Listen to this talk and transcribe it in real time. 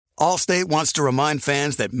Allstate wants to remind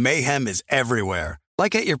fans that mayhem is everywhere,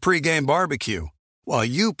 like at your pregame barbecue. While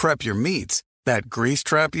you prep your meats, that grease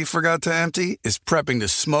trap you forgot to empty is prepping to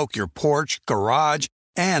smoke your porch, garage,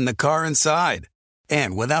 and the car inside.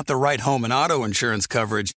 And without the right home and auto insurance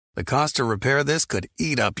coverage, the cost to repair this could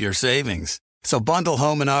eat up your savings. So bundle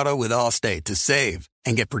home and auto with Allstate to save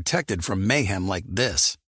and get protected from mayhem like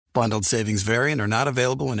this. Bundled savings vary and are not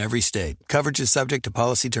available in every state. Coverage is subject to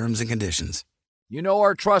policy terms and conditions. You know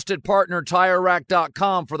our trusted partner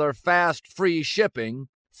TireRack.com for their fast, free shipping,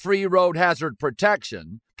 free road hazard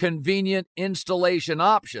protection, convenient installation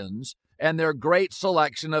options, and their great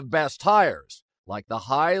selection of best tires, like the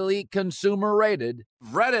highly consumer-rated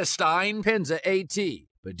Vredestein Pinza AT.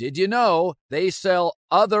 But did you know they sell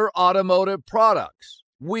other automotive products?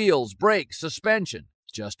 Wheels, brakes, suspension,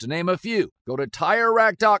 just to name a few. Go to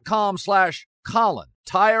TireRack.com/Colin.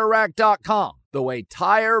 TireRack.com, the way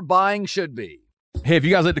tire buying should be. Hey, if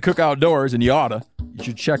you guys like to cook outdoors, and you oughta, you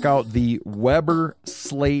should check out the Weber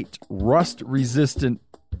Slate rust-resistant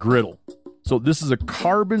griddle. So this is a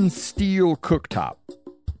carbon steel cooktop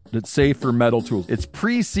that's safe for metal tools. It's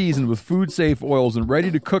pre-seasoned with food-safe oils and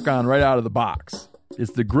ready to cook on right out of the box.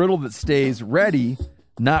 It's the griddle that stays ready,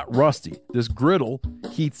 not rusty. This griddle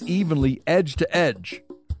heats evenly edge to edge,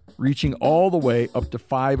 reaching all the way up to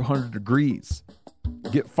 500 degrees.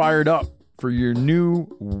 Get fired up for your new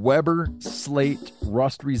Weber Slate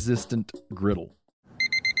rust-resistant griddle.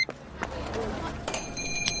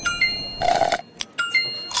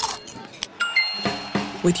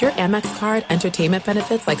 With your Amex card, entertainment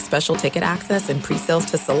benefits like special ticket access and pre-sales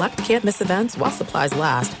to select can't-miss events while supplies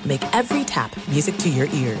last make every tap music to your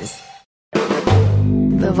ears.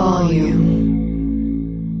 The volume.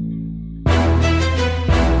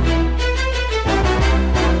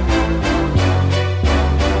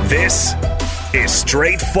 This is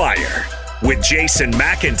Straight Fire with Jason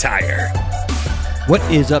McIntyre. What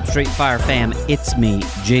is up, Straight Fire fam? It's me,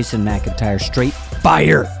 Jason McIntyre, Straight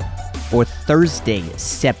Fire for Thursday,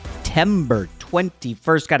 September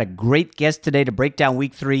 21st. Got a great guest today to break down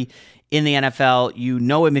Week 3 in the NFL. You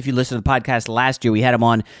know him if you listened to the podcast last year. We had him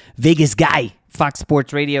on, Vegas guy, Fox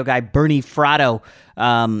Sports Radio guy, Bernie Fratto.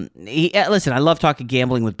 Listen, I love talking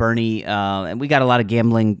gambling with Bernie, and we got a lot of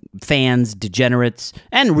gambling fans, degenerates,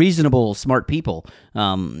 and reasonable, smart people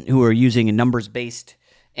who are using numbers-based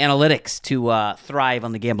analytics to thrive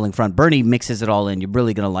on the gambling front. Bernie mixes it all in. You're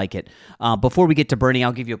really going to like it. Before we get to Bernie,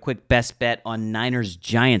 I'll give you a quick best bet on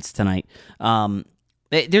Niners-Giants tonight.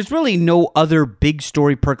 There's really no other big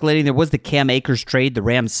story percolating. There was the Cam Akers trade. The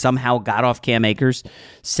Rams somehow got off Cam Akers,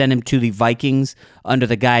 sent him to the Vikings under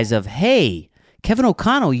the guise of, hey, Kevin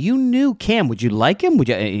O'Connell, you knew Cam. Would you like him? Would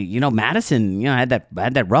you, Madison, had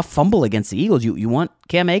that rough fumble against the Eagles. You want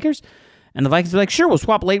Cam Akers? And the Vikings were like, sure, we'll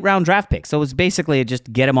swap late round draft picks. So it was basically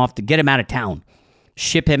just get him out of town,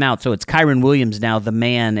 ship him out. So it's Kyron Williams now, the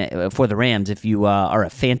man for the Rams. If you are a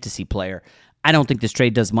fantasy player, I don't think this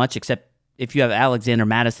trade does much, except if you have Alexander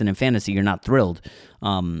Madison in fantasy, you're not thrilled.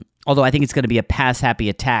 Although I think it's going to be a pass-happy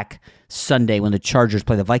attack Sunday when the Chargers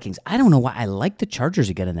play the Vikings. I don't know why I like the Chargers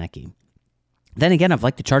again in that game. Then again, I've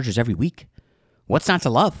liked the Chargers every week. What's not to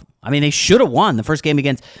love? I mean, they should have won the first game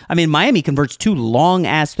against... Miami converts 2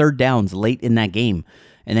 long-ass third downs late in that game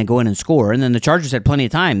and then go in and score. And then the Chargers had plenty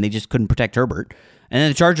of time. They just couldn't protect Herbert. And then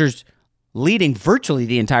the Chargers leading virtually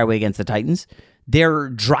the entire way against the Titans. They're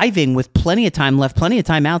driving with plenty of time left, plenty of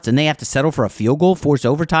timeouts, and they have to settle for a field goal, force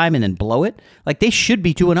overtime, and then blow it. Like, they should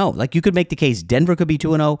be 2-0. Like, you could make the case Denver could be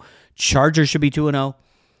 2-0. Chargers should be 2-0.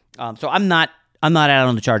 So I'm not out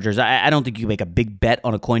on the Chargers. I don't think you can make a big bet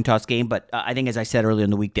on a coin toss game, but I think, as I said earlier in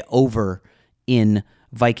the week, the over in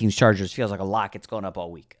Vikings-Chargers feels like a lock. It's going up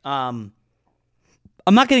all week. I'm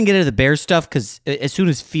not going to get into the Bears stuff because as soon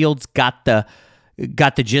as Fields got the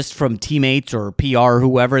gist from teammates or PR or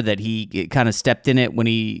whoever that he kind of stepped in it when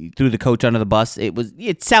he threw the coach under the bus,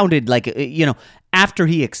 it sounded like, after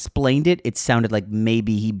he explained it, it sounded like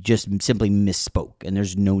maybe he just simply misspoke, and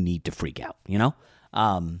there's no need to freak out,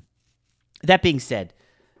 That being said,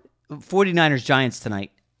 49ers-Giants tonight,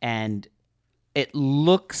 and it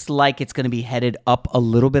looks like it's going to be headed up a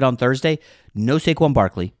little bit on Thursday. No Saquon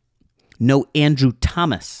Barkley. No Andrew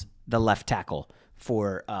Thomas, the left tackle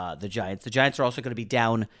for the Giants. The Giants are also going to be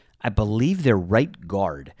down, I believe, their right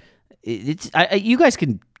guard. You guys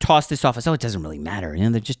can toss this off as, it doesn't really matter.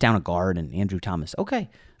 They're just down a guard and Andrew Thomas. Okay.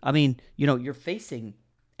 You're facing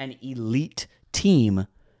an elite team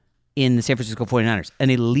in the San Francisco 49ers, an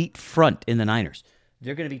elite front in the Niners.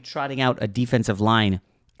 They're going to be trotting out a defensive line.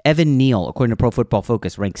 Evan Neal, according to Pro Football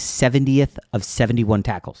Focus, ranks 70th of 71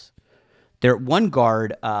 tackles. Their one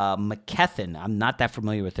guard, McKethan, I'm not that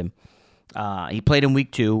familiar with him, He played in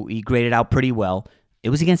week 2. He graded out pretty well. It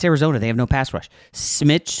was against Arizona. They have no pass rush.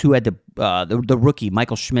 Schmitz, who had the rookie,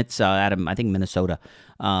 Michael Schmitz out of, I think, Minnesota,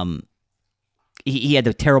 he had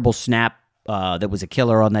the terrible snap that was a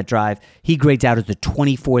killer on that drive. He grades out as the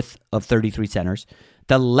 24th of 33 centers.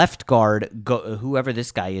 The left guard, whoever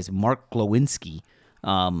this guy is, Mark Glowinski,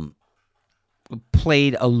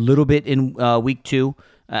 played a little bit in week 2,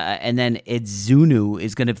 and then Edzunu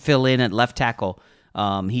is going to fill in at left tackle.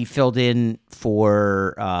 He filled in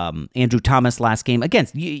for Andrew Thomas last game. Again,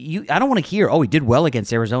 I don't want to hear, he did well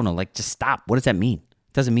against Arizona. Like, just stop. What does that mean?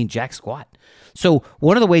 It doesn't mean jack squat. So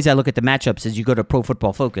one of the ways I look at the matchups is you go to Pro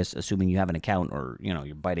Football Focus, assuming you have an account or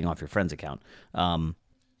you're biting off your friend's account,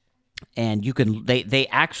 and you can they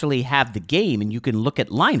actually have the game, and you can look at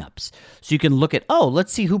lineups. So you can look at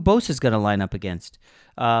let's see who Bosa's going to line up against.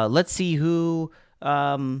 Let's see who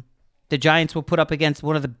the Giants will put up against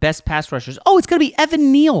one of the best pass rushers. It's going to be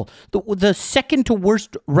Evan Neal, the second to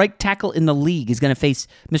worst right tackle in the league, is going to face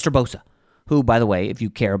Mr. Bosa, who, by the way, if you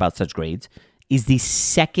care about such grades, is the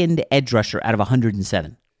second edge rusher out of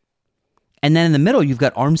 107. And then in the middle, you've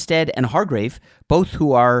got Armstead and Hargrave, both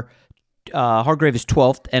who are, Hargrave is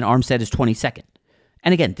 12th and Armstead is 22nd.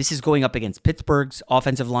 And again, this is going up against Pittsburgh's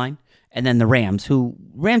offensive line and then the Rams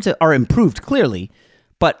are improved clearly,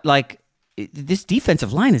 but this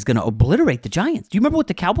defensive line is going to obliterate the Giants. Do you remember what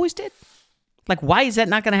the Cowboys did? Why is that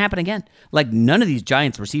not going to happen again? None of these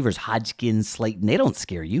Giants receivers, Hodgkins, Slayton, they don't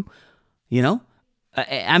scare you,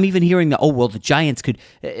 I'm even hearing the Giants could,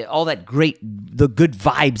 all that the good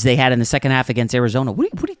vibes they had in the second half against Arizona. What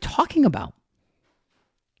are you talking about?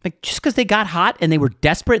 Just because they got hot and they were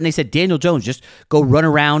desperate and they said, Daniel Jones, just go run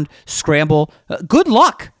around, scramble. Good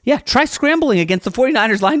luck. Yeah, try scrambling against the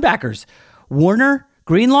 49ers linebackers. Warner,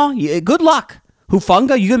 Greenlaw, good luck.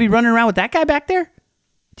 Hufanga, you going to be running around with that guy back there?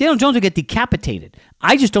 Daniel Jones will get decapitated.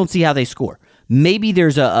 I just don't see how they score. Maybe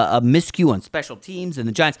there's a miscue on special teams and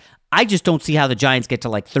the Giants. I just don't see how the Giants get to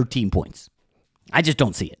 13 points. I just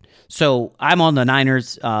don't see it. So I'm on the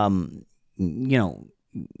Niners, 10.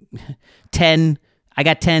 I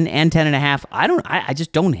got 10 and 10.5. I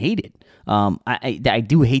just don't hate it. I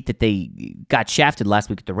do hate that they got shafted last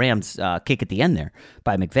week at the Rams kick at the end there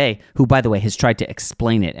by McVay, who, by the way, has tried to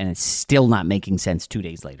explain it, and it's still not making sense 2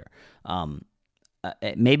 days later.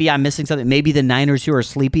 Maybe I'm missing something. Maybe the Niners here are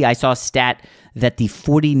sleepy. I saw a stat that the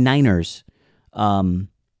 49ers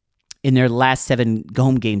in their last 7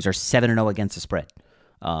 home games are 7-0 against the spread.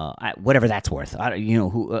 Whatever that's worth.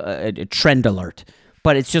 A trend alert.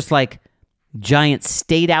 But it's just Giants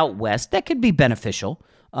stayed out west. That could be beneficial.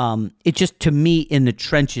 It just, to me, in the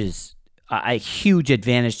trenches, a huge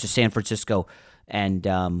advantage to San Francisco. And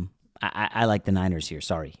I like the Niners here.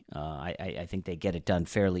 Sorry. I think they get it done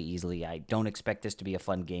fairly easily. I don't expect this to be a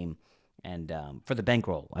fun game. And for the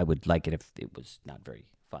bankroll, I would like it if it was not very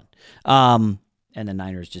fun. And the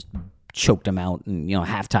Niners just choked them out. And,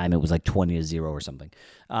 halftime, it was 20-0 or something.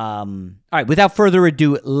 All right, without further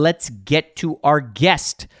ado, let's get to our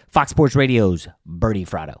guest, Fox Sports Radio's Bertie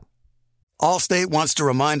Fratto. Allstate wants to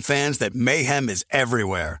remind fans that mayhem is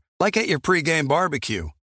everywhere, like at your pregame barbecue.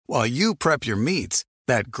 While you prep your meats,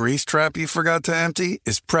 that grease trap you forgot to empty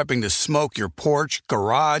is prepping to smoke your porch,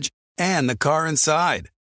 garage, and the car inside.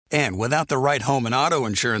 And without the right home and auto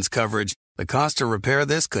insurance coverage, the cost to repair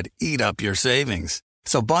this could eat up your savings.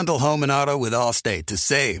 So bundle home and auto with Allstate to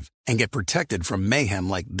save and get protected from mayhem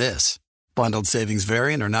like this. Bundled savings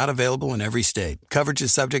vary and are not available in every state. Coverage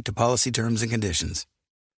is subject to policy terms and conditions.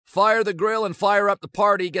 Fire the grill and fire up the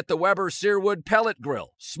party. Get the Weber Searwood Pellet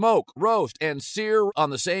Grill. Smoke, roast, and sear on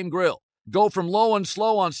the same grill. Go from low and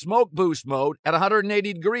slow on smoke boost mode at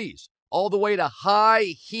 180 degrees, all the way to high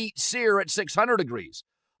heat sear at 600 degrees.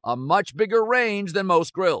 A much bigger range than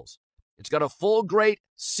most grills. It's got a full grate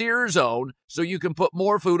sear zone so you can put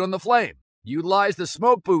more food on the flame. Utilize the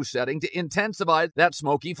smoke boost setting to intensify that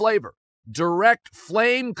smoky flavor. Direct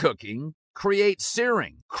flame cooking creates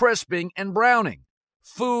searing, crisping, and browning.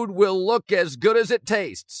 Food will look as good as it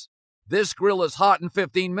tastes. This grill is hot in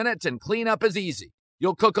 15 minutes and cleanup is easy.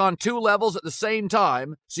 You'll cook on 2 levels at the same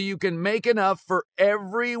time so you can make enough for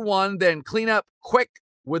everyone, then clean up quick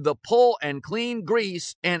with the pull and clean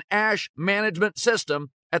grease and ash management system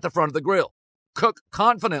at the front of the grill. Cook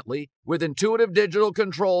confidently with intuitive digital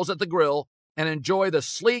controls at the grill and enjoy the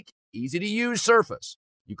sleek, easy-to-use surface.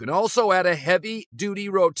 You can also add a heavy-duty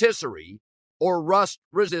rotisserie or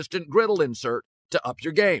rust-resistant griddle insert to up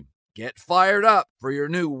your game. Get fired up for your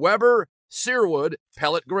new Weber Searwood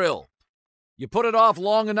Pellet Grill. You put it off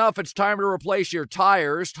long enough, it's time to replace your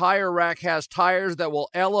tires. Tire Rack has tires that will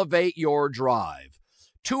elevate your drive.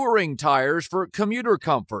 touring tires for commuter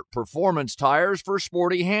comfort, performance tires for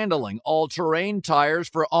sporty handling, all-terrain tires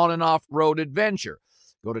for on- and off-road adventure.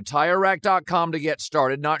 Go to TireRack.com to get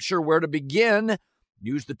started. Not sure where to begin?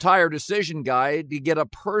 Use the Tire Decision Guide to get a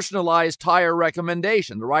personalized tire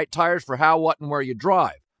recommendation, the right tires for how, what, and where you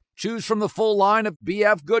drive. Choose from the full line of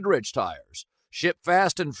BF Goodrich tires. Ship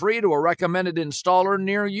fast and free to a recommended installer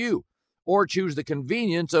near you. Or choose the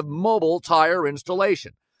convenience of mobile tire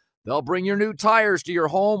installation. They'll bring your new tires to your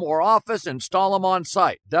home or office, install them on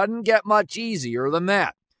site. Doesn't get much easier than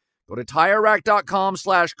that. Go to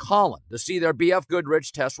TireRack.com/Colin to see their BF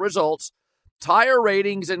Goodrich test results, tire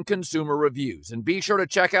ratings, and consumer reviews. And be sure to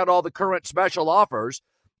check out all the current special offers.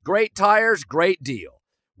 Great tires, great deal.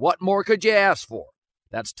 What more could you ask for?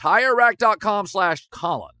 That's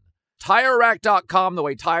TireRack.com/Colin. TireRack.com, the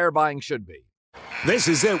way tire buying should be. This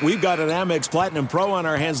is it. We've got an Amex Platinum Pro on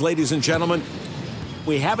our hands, ladies and gentlemen.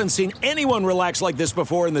 We haven't seen anyone relax like this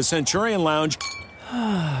before in the Centurion Lounge.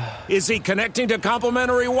 Is he connecting to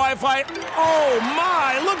complimentary Wi-Fi? Oh,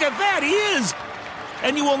 my! Look at that! He is!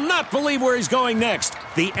 And you will not believe where he's going next.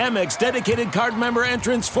 The Amex dedicated card member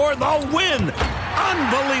entrance for the win!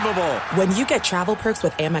 Unbelievable! When you get travel perks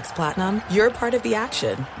with Amex Platinum, you're part of the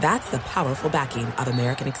action. That's the powerful backing of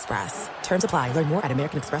American Express. Terms apply. Learn more at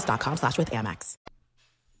americanexpress.com/withAmex.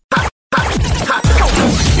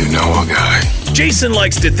 You know a guy. Jason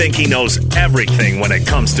likes to think he knows everything when it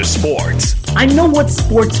comes to sports. I know what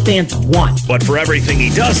sports fans want. But for everything he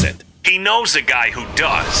doesn't, he knows a guy who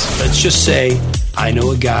does. Let's just say I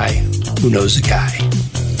know a guy who knows a guy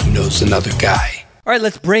who knows another guy. All right,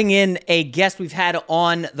 let's bring in a guest we've had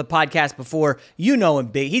on the podcast before. You know him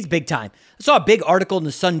big. He's big time. I saw a big article in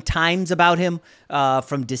the Sun-Times about him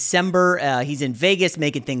from December. He's in Vegas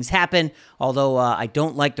making things happen, although I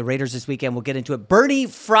don't like the Raiders this weekend. We'll get into it. Bernie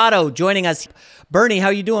Fratto joining us. Bernie, how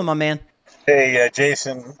you doing, my man? Hey,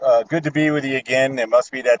 Jason. Good to be with you again. It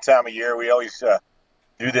must be that time of year. We always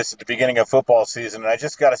do this at the beginning of football season. And I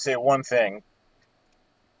just got to say one thing.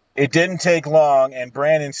 It didn't take long, and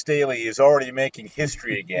Brandon Staley is already making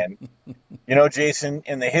history again. You know, Jason,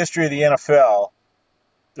 in the history of the NFL,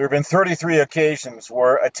 there have been 33 occasions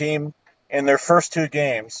where a team in their first two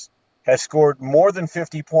games has scored more than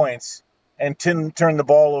 50 points and didn't turn the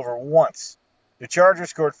ball over once. The Chargers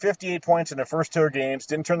scored 58 points in their first two games,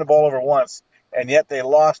 didn't turn the ball over once, and yet they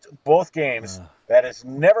lost both games. That has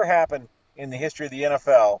never happened in the history of the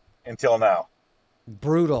NFL until now.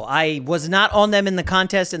 Brutal. I was not on them in the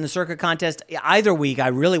contest, in the circuit contest either week. I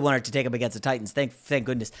really wanted to take them against the Titans. Thank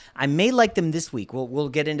goodness. I may like them this week. We'll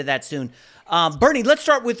get into that soon. Bernie, let's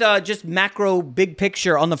start with just macro, big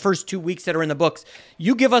picture on the first 2 weeks that are in the books.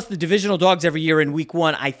 You give us the divisional dogs every year in week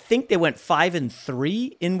one. I think they went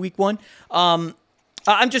 5-3 in week one. I'm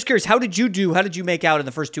just curious, how did you do? How did you make out in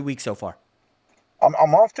the first 2 weeks so far?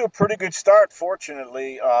 I'm off to a pretty good start,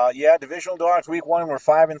 fortunately. Divisional dogs week one were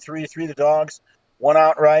 5-3. 3 of the dogs won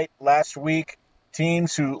outright last week.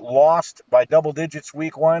 Teams who lost by double digits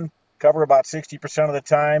week one cover about 60% of the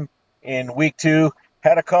time. In week two,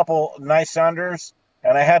 had a couple nice unders,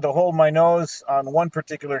 and I had to hold my nose on one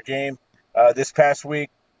particular game this past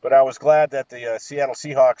week, but I was glad that the Seattle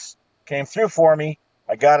Seahawks came through for me.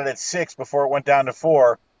 I got it at 6 before it went down to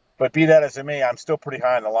 4, but be that as it may, I'm still pretty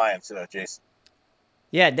high on the Lions, Jason.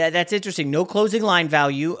 Yeah, that's interesting. No closing line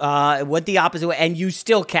value. Went the opposite way, and you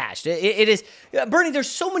still cashed. It is, Bernie, there's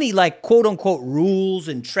so many, like, quote-unquote rules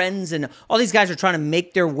and trends, and all these guys are trying to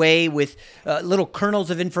make their way with little kernels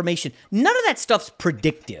of information. None of that stuff's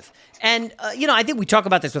predictive. And, I think we talk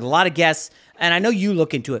about this with a lot of guests, and I know you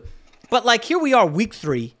look into it. But, like, here we are, week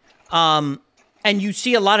 3, and you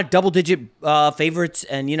see a lot of double-digit favorites,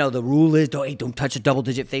 and, the rule is, don't touch the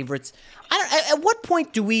double-digit favorites. At what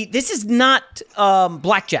point do we – this is not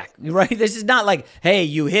blackjack, right? This is not like, hey,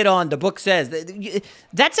 you hit on, the book says.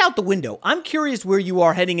 That's out the window. I'm curious where you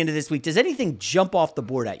are heading into this week. Does anything jump off the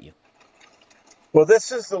board at you? Well,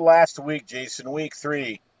 this is the last week, Jason, week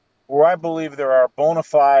 3, where I believe there are bona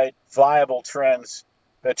fide, viable trends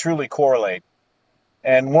that truly correlate.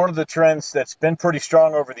 And one of the trends that's been pretty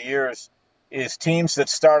strong over the years is teams that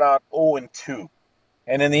start out 0-2.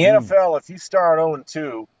 And in the NFL, if you start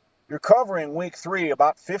 0-2, you're covering week 3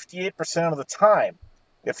 about 58% of the time.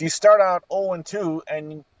 If you start out 0-2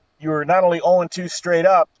 and you're not only 0-2 straight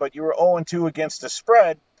up, but you were 0-2 against the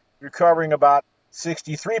spread, you're covering about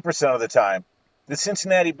 63% of the time. The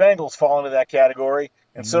Cincinnati Bengals fall into that category,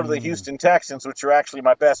 and so do the Houston Texans, which are actually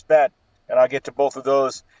my best bet. And I'll get to both of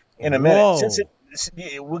those in a minute.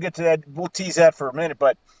 We'll get to that. We'll tease that for a minute.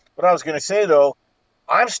 But what I was going to say, though,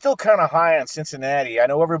 I'm still kind of high on Cincinnati. I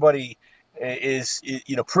know everybody is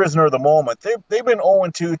prisoner of the moment. They've been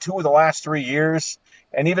 0-2 2 of the last 3 years,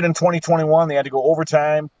 And even in 2021, they had to go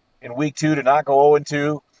overtime in week 2 to not go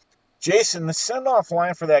 0-2. Jason, the send-off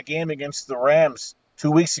line for that game against the Rams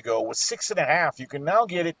 2 weeks ago was 6.5. You can now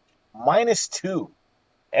get it -2.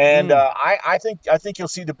 And I think you'll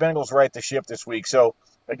see the Bengals right the ship this week. So,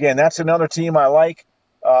 again, that's another team I like.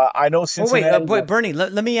 I know Cincinnati. Wait, Bernie,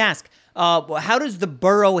 let me ask. How does the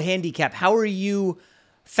Burrow handicap, how are you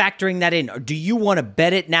factoring that in? Or do you want to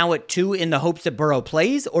bet it now at 2 in the hopes that Burrow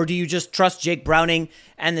plays? Or do you just trust Jake Browning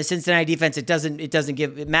and the Cincinnati defense? It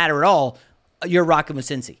doesn't matter at all. You're rocking with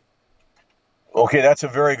Cincy. Okay, that's a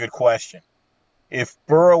very good question. If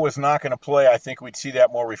Burrow was not going to play, I think we'd see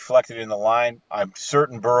that more reflected in the line. I'm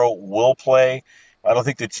certain Burrow will play. I don't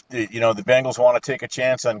think that the Bengals want to take a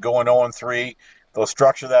chance on going 0-3. They'll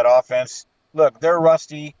structure that offense. Look, they're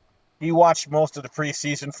rusty. He watched most of the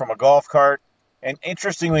preseason from a golf cart. And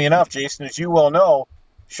interestingly enough, Jason, as you well know,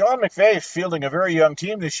 Sean McVay is fielding a very young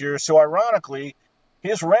team this year. So ironically,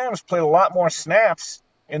 his Rams played a lot more snaps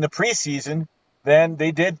in the preseason than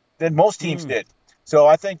most teams did. So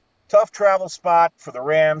I think tough travel spot for the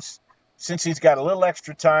Rams since he's got a little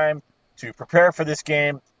extra time to prepare for this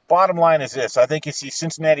game. Bottom line is this. I think you see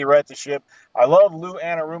Cincinnati right the ship. I love Lou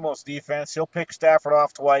Anarumo's defense. He'll pick Stafford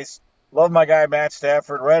off twice. Love my guy Matt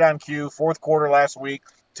Stafford, right on cue, fourth quarter last week,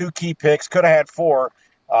 2 key picks, could have had 4.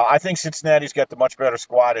 I think Cincinnati's got the much better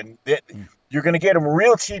squad, and you're going to get them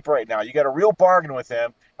real cheap right now. You got a real bargain with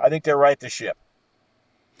them. I think they're right the ship.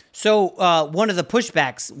 So one of the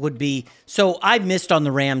pushbacks would be, so I missed on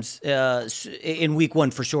the Rams in week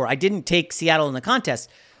 1 for sure. I didn't take Seattle in the contest,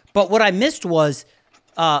 but what I missed was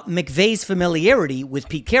McVay's familiarity with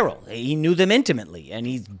Pete Carroll. He knew them intimately, and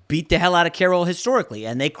he's beat the hell out of Carroll historically,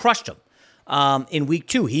 and they crushed him. In week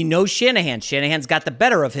 2, he knows Shanahan. Shanahan's got the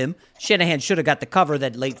better of him. Shanahan should have got the cover,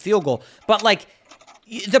 that late field goal. But,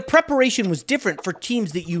 the preparation was different for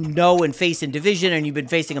teams that you know and face in division, and you've been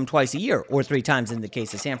facing them twice a year, or 3 times in the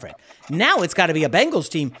case of San Fran. Now it's got to be a Bengals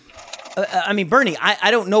team. Bernie,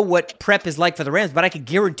 I don't know what prep is like for the Rams, but I could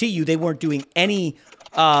guarantee you they weren't doing any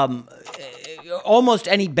almost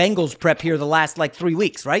any Bengals prep here the last 3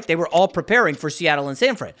 weeks, right? They were all preparing for Seattle and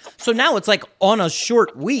San Fran. So now it's on a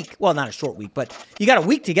short week. Well, not a short week, but you got a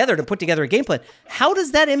week together to put together a game plan. How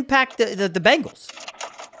does that impact the Bengals?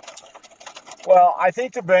 Well, I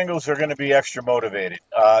think the Bengals are going to be extra motivated.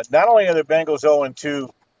 Not only are the Bengals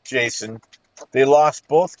 0-2, Jason, they lost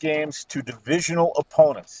both games to divisional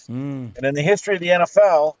opponents. And in the history of the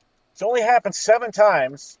NFL, it's only happened 7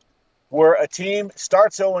 times where a team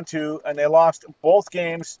starts 0-2 and they lost both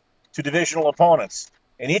games to divisional opponents.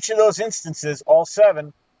 In each of those instances, all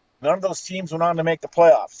 7, none of those teams went on to make the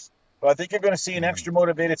playoffs. But I think you're going to see an extra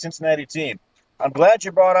motivated Cincinnati team. I'm glad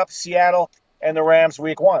you brought up Seattle and the Rams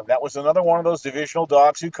week 1. That was another one of those divisional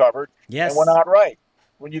dogs who covered and went out right.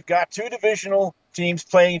 When you've got 2 divisional teams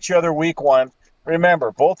playing each other week 1,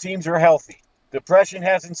 remember, both teams are healthy. Depression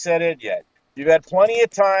hasn't set in yet. You've had plenty of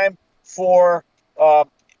time for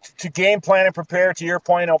to game plan and prepare, to your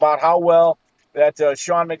point about how well that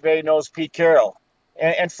Sean McVay knows Pete Carroll.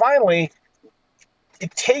 And finally,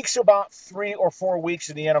 it takes about 3 or 4 weeks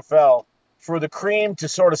in the NFL for the cream to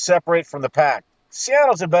sort of separate from the pack.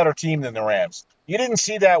 Seattle's a better team than the Rams. You didn't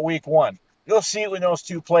see that week 1. You'll see it when those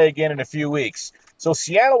 2 play again in a few weeks. So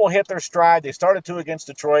Seattle will hit their stride. They started 2 against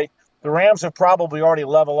Detroit. The Rams have probably already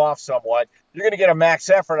leveled off somewhat. You're going to get a max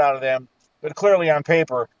effort out of them, but clearly on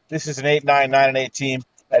paper, this is an 8-9, 9-8 team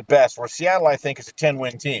at best, where Seattle, I think, is a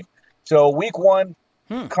 10-win team. So week 1,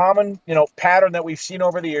 common pattern that we've seen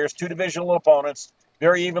over the years, 2 divisional opponents,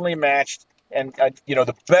 very evenly matched, and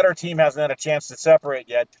the better team hasn't had a chance to separate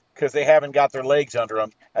yet because they haven't got their legs under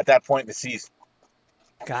them at that point in the season.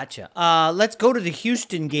 Gotcha. Let's go to the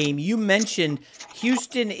Houston game. You mentioned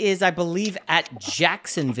Houston is, I believe, at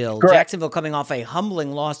Jacksonville. Correct. Jacksonville coming off a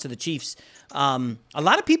humbling loss to the Chiefs. A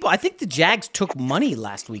lot of people, I think the Jags took money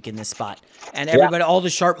last week in this spot, and everybody, all the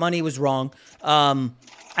sharp money was wrong.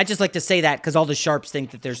 I just like to say that because all the sharps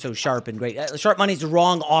think that they're so sharp and great. Sharp money's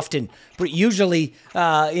wrong often, but usually,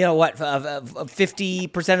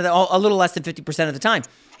 50% of a little less than 50% of the time.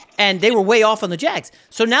 And they were way off on the Jags.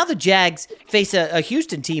 So now the Jags face a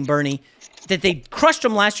Houston team, Bernie, that they crushed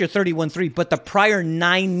them last year 31-3, but the prior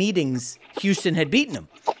 9 meetings, Houston had beaten them.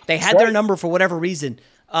 They had their number for whatever reason.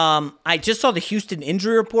 I just saw the Houston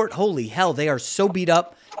injury report. Holy hell, they are so beat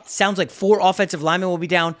up. Sounds like 4 offensive linemen will be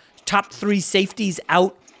down. Top 3 safeties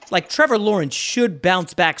out. Trevor Lawrence should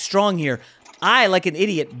bounce back strong here. I, like an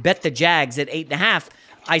idiot, bet the Jags at 8.5.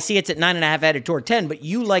 I see it's at 9.5 headed toward 10, but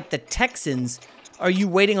you like the Texans. Are you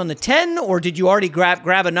waiting on the 10, or did you already grab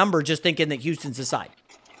a number just thinking that Houston's the side?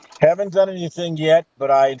 Haven't done anything yet,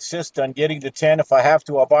 but I insist on getting the 10. If I have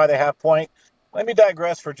to, I'll buy the half point. let me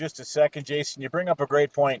digress for just a second, Jason. You bring up a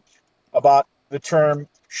great point about the term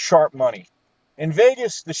sharp money. In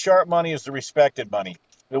Vegas, the sharp money is the respected money.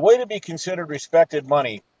 The way to be considered respected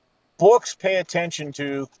money, books pay attention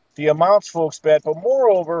to the amounts folks bet, but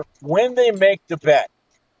moreover, when they make the bet.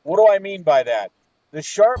 What do I mean by that? The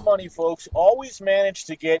sharp money folks always manage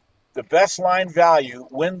to get the best line value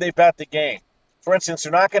when they bet the game. For instance,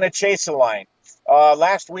 they're not going to chase a line.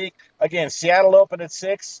 Last week, again, Seattle opened at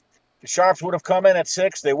 6. The sharps would have come in at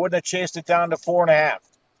 6. They wouldn't have chased it down to 4.5.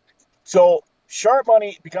 So sharp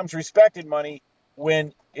money becomes respected money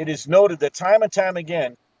when it is noted that time and time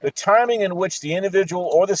again, the timing in which the individual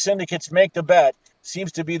or the syndicates make the bet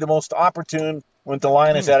seems to be the most opportune when the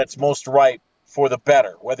line is at its most right for the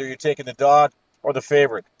bettor, whether you're taking the dog or the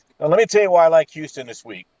favorite. Now, let me tell you why I like Houston this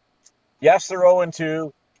week. Yes, they're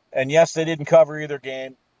 0-2, and yes, they didn't cover either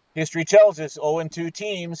game. History tells us 0-2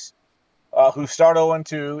 teams who start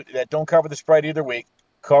 0-2 that don't cover the spread either week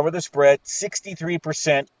cover the spread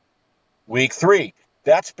 63% week 3.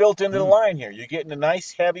 That's built into the line here. You're getting a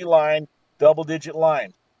nice, heavy line, double-digit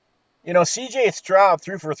line. You know, C.J. Stroud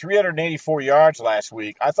threw for 384 yards last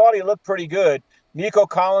week. I thought he looked pretty good. Nico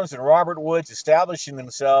Collins and Robert Woods establishing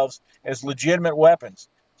themselves as legitimate weapons.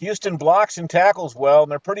 Houston blocks and tackles well,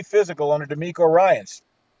 and they're pretty physical under DeMeco Ryans.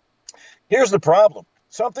 Here's the problem.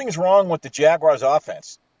 Something's wrong with the Jaguars'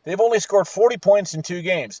 offense. They've only scored 40 points in 2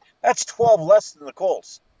 games. That's 12 less than the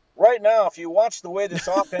Colts. Right now, if you watch the way this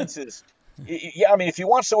offense is, if you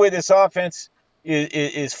watch the way this offense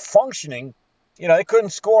is functioning, you know, they couldn't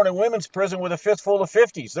score in a women's prison with a fistful of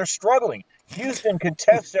 50s. They're struggling. Houston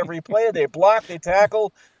contests every play. They block, they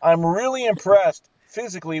tackle. I'm really impressed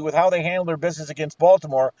physically with how they handle their business against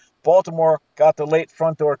Baltimore. Baltimore got the late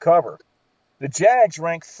front door cover. The Jags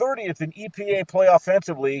rank 30th in EPA play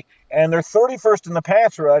offensively, and they're 31st in the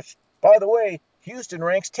pass rush. By the way, Houston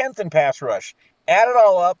ranks 10th in pass rush. Add it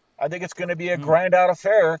all up, I think it's going to be a grind-out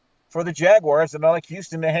affair for the Jaguars, and I like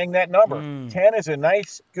Houston to hang that number. 10 is a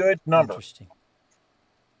nice, good number. Interesting.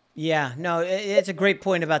 Yeah, no, it's a great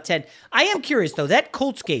point about 10. I am curious, though, that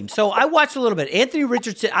Colts game. So I watched a little bit. Anthony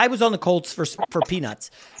Richardson, I was on the Colts for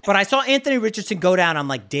peanuts, but I saw Anthony Richardson go down. I'm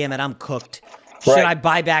like, damn it, I'm cooked. Should I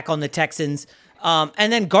buy back on the Texans?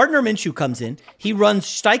 And then Gardner Minshew comes in. He runs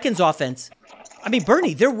Steichen's offense. I mean,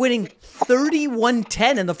 Bernie, they're winning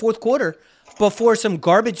 31-10 in the fourth quarter before some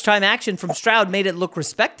garbage time action from Stroud made it look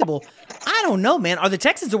respectable. I don't know, man. Are the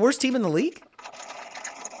Texans the worst team in the league?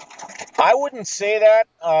 I wouldn't say that.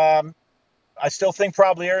 I still think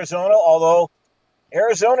probably Arizona, although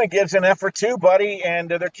Arizona gives an effort too, buddy, and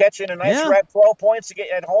they're catching a nice 12 points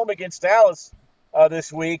at home against Dallas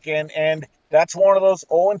this week, and that's one of those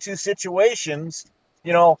 0-2 situations.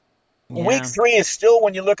 You know, week 3 is still,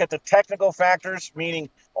 when you look at the technical factors, meaning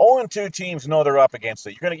 0-2 teams know they're up against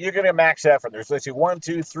it. You're gonna max effort. There's, let's see, 1,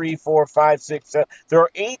 2, 3, 4, 5, 6, 7. There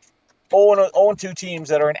are 8 0-2 teams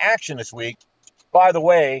that are in action this week. By the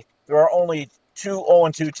way, there are only 2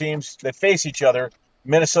 0-2 teams that face each other,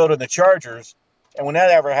 Minnesota and the Chargers. And when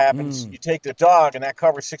that ever happens, you take the dog, and that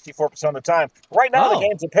covers 64% of the time. Right now, the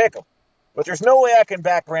game's a pick'em. But there's no way I can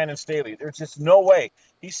back Brandon Staley. There's just no way.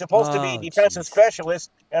 He's supposed to be a defensive specialist,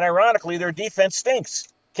 and ironically, their defense stinks.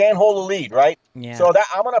 Can't hold a lead, right? Yeah. So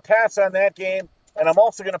I'm going to pass on that game, and I'm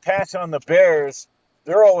also going to pass on the Bears.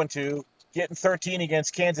 They're 0-2, getting 13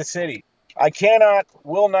 against Kansas City. I cannot,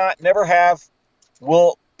 will not, never have,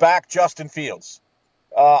 will back Justin Fields.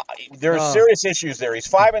 There's serious issues there. He's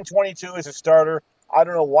 5-22 as a starter. I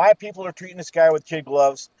don't know why people are treating this guy with kid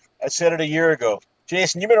gloves. I said it a year ago.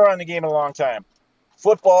 Jason, you've been around the game a long time.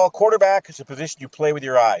 Football, quarterback is a position you play with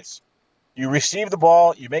your eyes. You receive the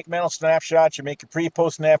ball, you make mental snapshots, you make your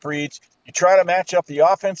pre-post snap reads, you try to match up the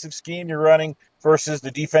offensive scheme you're running versus the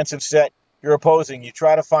defensive set you're opposing. You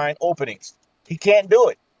try to find openings. He can't do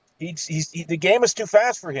it. The game is too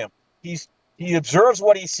fast for him. He observes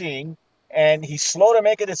what he's seeing, and he's slow to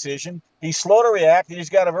make a decision. He's slow to react, and he's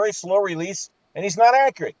got a very slow release, and he's not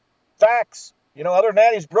accurate. Facts. You know, other than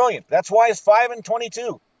that, he's brilliant. That's why he's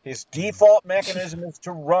 5-22. His default mechanism is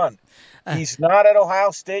to run. He's not at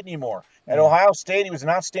Ohio State anymore. At Ohio State, he was an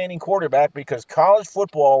outstanding quarterback because college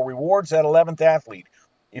football rewards that 11th athlete.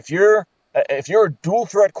 If you're a dual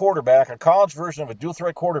threat quarterback, a college version of a dual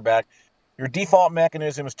threat quarterback, your default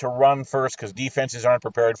mechanism is to run first because defenses aren't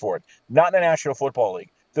prepared for it. Not in the National Football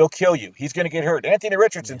League. They'll kill you. He's going to get hurt. Anthony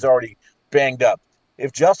Richardson's already banged up.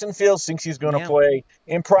 If Justin Fields thinks he's going to play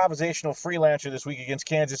improvisational freelancer this week against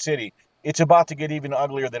Kansas City, it's about to get even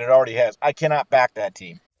uglier than it already has. I cannot back that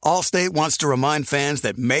team. Allstate wants to remind fans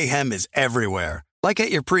that mayhem is everywhere, like at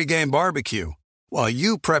your pregame barbecue. While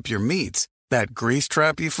you prep your meats, That grease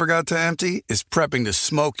trap you forgot to empty is prepping to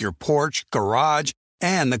smoke your porch, garage,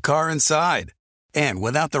 and the car inside. And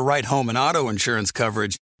without the right home and auto insurance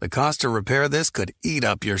coverage, the cost to repair this could eat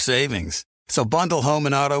up your savings. So bundle home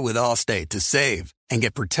and auto with Allstate to save and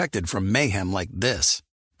get protected from mayhem like this.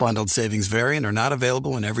 Bundled savings vary and are not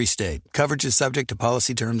available in every state. Coverage is subject to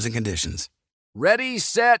policy terms and conditions. Ready,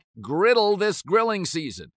 set, griddle this grilling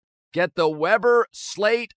season. Get the Weber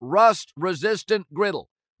Slate rust-resistant griddle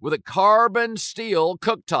with a carbon steel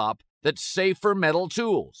cooktop that's safe for metal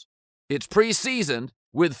tools. It's pre-seasoned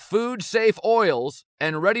with food-safe oils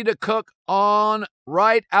and ready to cook on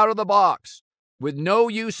right out of the box. With no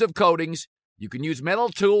use of coatings, you can use metal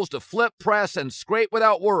tools to flip, press, and scrape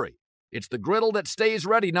without worry. It's the griddle that stays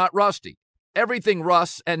ready, not rusty. Everything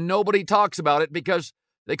rusts, and nobody talks about it because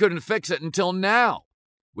they couldn't fix it until now.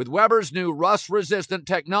 With Weber's new rust-resistant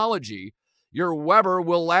technology, your Weber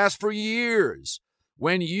will last for years.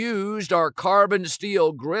 When used, our carbon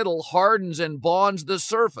steel griddle hardens and bonds the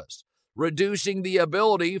surface, reducing the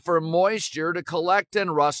ability for moisture to collect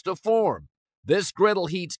and rust to form. This griddle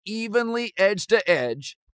heats evenly edge to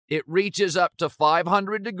edge. It reaches up to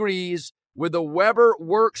 500 degrees. With the Weber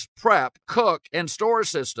Works Prep, Cook, and Store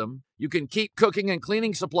system, you can keep cooking and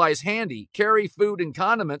cleaning supplies handy, carry food and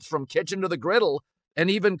condiments from kitchen to the griddle, and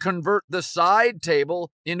even convert the side table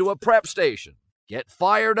into a prep station. Get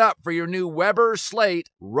fired up for your new Weber Slate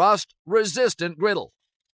rust-resistant griddle.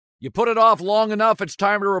 You put it off long enough, it's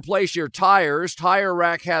time to replace your tires. Tire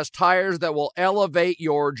Rack has tires that will elevate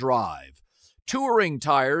your drive. Touring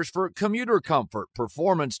tires for commuter comfort,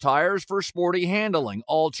 performance tires for sporty handling,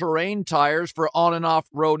 all-terrain tires for on- and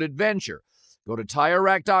off-road adventure. Go to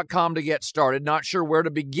TireRack.com to get started. Not sure where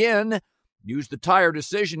to begin? Use the Tire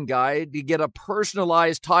Decision Guide to get a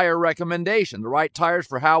personalized tire recommendation, the right tires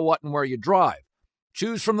for how, what, and where you drive.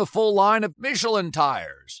 Choose from the full line of Michelin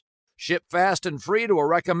tires. Ship fast and free to a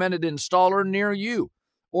recommended installer near you.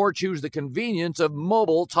 Or choose the convenience of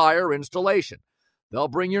mobile tire installation. They'll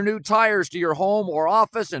bring your new tires to your home or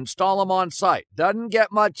office and install them on site. Doesn't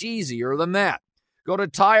get much easier than that. Go to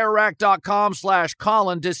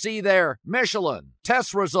TireRack.com/Colin to see their Michelin,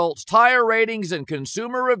 test results, tire ratings, and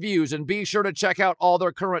consumer reviews, and be sure to check out all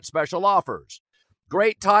their current special offers.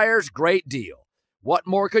 Great tires, great deal. What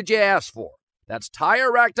more could you ask for? That's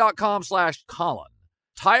TireRack.com/Colin.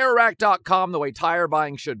 TireRack.com, the way tire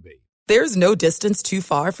buying should be. There's no distance too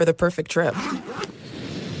far for the perfect trip.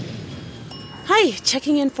 Hi,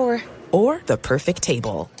 checking in for... Or the perfect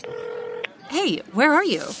table. Hey, where are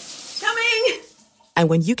you? Coming! And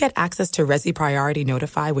when you get access to Resi Priority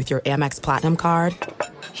Notify with your Amex Platinum card...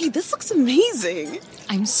 Hey, this looks amazing.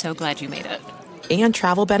 I'm so glad you made it. And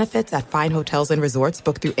travel benefits at fine hotels and resorts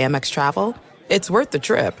booked through Amex Travel, it's worth the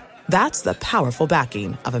trip. That's the powerful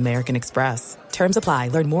backing of American Express. Terms apply.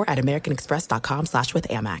 Learn more at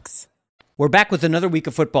americanexpress.com/withAmex. We're back with another week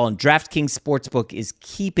of football, and DraftKings Sportsbook is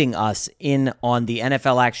keeping us in on the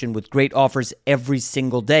NFL action with great offers every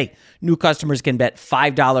single day. New customers can bet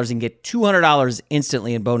 $5 and get $200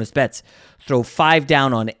 instantly in bonus bets. Throw $5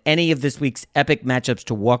 down on any of this week's epic matchups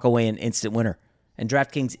to walk away an instant winner. And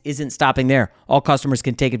DraftKings isn't stopping there. All customers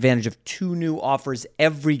can take advantage of 2 new offers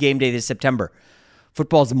every game day this September.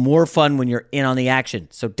 Football's more fun when you're in on the action,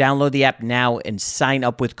 so download the app now and sign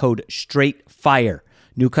up with code STRAIGhtFIRE.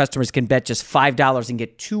 New customers can bet just $5 and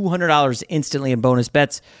get $200 instantly in bonus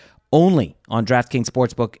bets only on DraftKings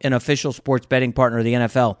Sportsbook, an official sports betting partner of the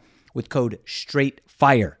NFL, with code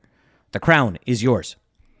STRAIGhtFIRE. The crown is yours.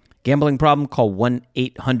 Gambling problem? Call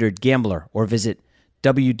 1-800-GAMBLER or visit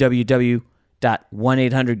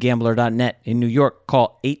www.1800gambler.net. In New York,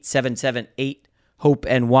 call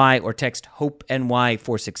 877-8-HOPE-NY or text HOPE-NY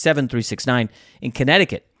 467-369. In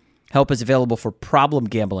Connecticut, help is available for problem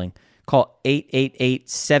gambling. Call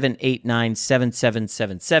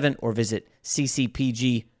 888-789-7777 or visit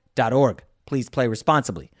ccpg.org. Please play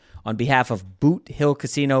responsibly. On behalf of Boot Hill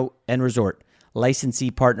Casino and Resort,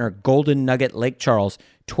 licensee partner Golden Nugget Lake Charles,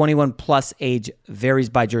 21 plus age varies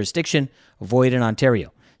by jurisdiction, void in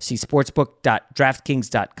Ontario. See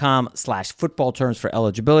sportsbook.draftkings.com/football terms for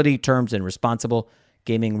eligibility, terms, and responsible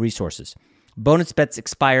gaming resources. Bonus bets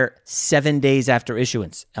expire 7 days after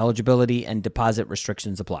issuance. Eligibility and deposit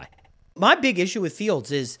restrictions apply. My big issue with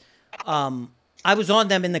Fields is I was on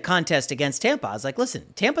them in the contest against Tampa. I was like,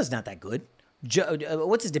 listen, Tampa's not that good.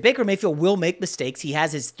 What's his name? Baker Mayfield will make mistakes. He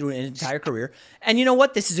has his through an entire career. And you know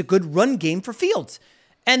what? This is a good run game for Fields.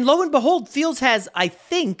 And lo and behold, Fields has, I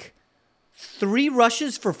think, 3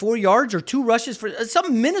 rushes for 4 yards or 2 rushes for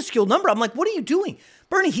some minuscule number. I'm like, what are you doing?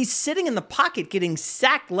 Bernie, he's sitting in the pocket getting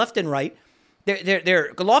sacked left and right.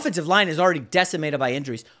 Their offensive line is already decimated by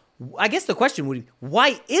injuries. I guess the question would be,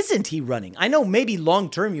 why isn't he running? I know maybe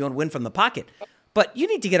long-term you want to win from the pocket, but you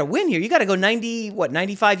need to get a win here. You got to go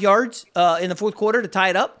 95 yards in the fourth quarter to tie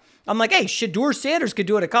it up. I'm like, hey, Shedeur Sanders could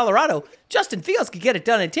do it at Colorado. Justin Fields could get it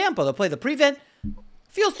done in Tampa. They'll play the prevent.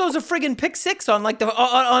 Fields throws a friggin' pick six on on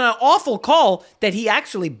an awful call that he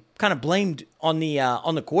actually kind of blamed on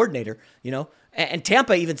the coordinator, And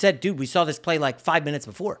Tampa even said, dude, we saw this play like 5 minutes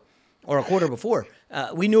before or a quarter before.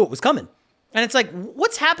 We knew it was coming. And it's like,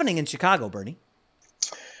 what's happening in Chicago, Bernie?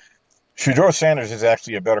 Shedeur Sanders is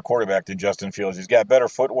actually a better quarterback than Justin Fields. He's got better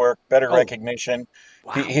footwork, better recognition.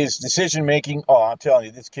 Wow. His decision-making, I'm telling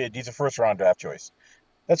you, this kid, he's a first-round draft choice.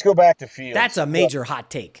 Let's go back to Fields. That's a major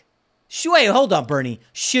hot take. Wait, hold on, Bernie.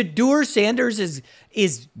 Shedeur Sanders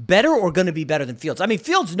is better or going to be better than Fields? I mean,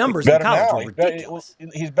 Fields' numbers in college were ridiculous.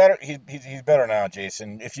 He's better. He's better now,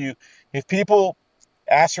 Jason. If people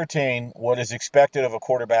ascertain what is expected of a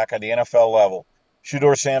quarterback on the NFL level,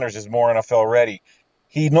 Shedeur Sanders is more NFL ready.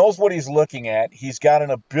 He knows what he's looking at. He's got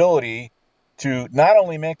an ability to not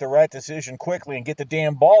only make the right decision quickly and get the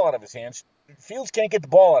damn ball out of his hands. Fields can't get the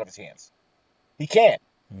ball out of his hands. He can't.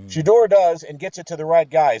 Shedeur does and gets it to the right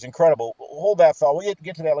guy. Is incredible. Hold that thought. We'll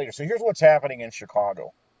get to that later. So here's what's happening in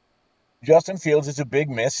Chicago. Justin Fields is a big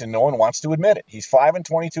miss, and no one wants to admit it. He's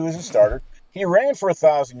 5-22 as a starter. He ran for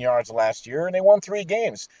 1,000 yards last year, and they won 3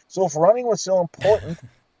 games. So if running was so important,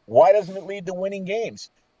 why doesn't it lead to winning games?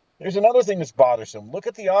 There's another thing that's bothersome. Look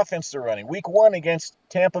at the offense they're running. Week 1 against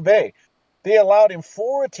Tampa Bay, they allowed him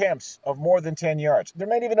 4 attempts of more than 10 yards. They're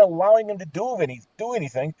not even allowing him to do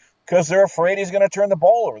anything because they're afraid he's going to turn the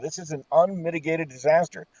ball over. This is an unmitigated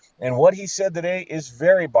disaster. And what he said today is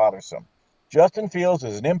very bothersome. Justin Fields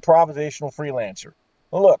is an improvisational freelancer.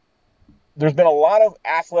 Well, look, there's been a lot of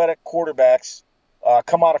athletic quarterbacks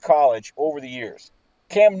come out of college over the years.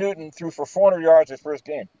 Cam Newton threw for 400 yards his first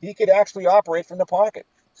game. He could actually operate from the pocket.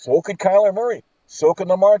 So could Kyler Murray. So can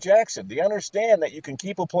Lamar Jackson. They understand that you can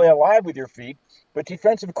keep a play alive with your feet, but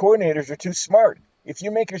defensive coordinators are too smart. If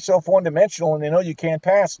you make yourself one-dimensional and they know you can't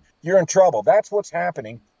pass, you're in trouble. That's what's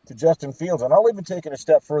happening to Justin Fields. And I'll even take it a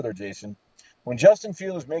step further, Jason. When Justin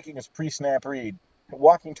Fields is making his pre-snap read,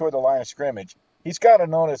 walking toward the line of scrimmage, he's got to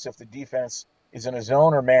notice if the defense is in a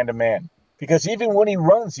zone or man-to-man. Because even when he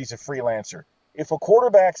runs, he's a freelancer. If a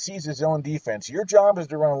quarterback sees his own defense, your job is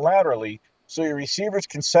to run laterally so your receivers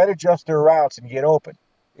can sight adjust their routes and get open.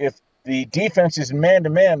 If the defense is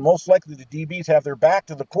man-to-man, most likely the DBs have their back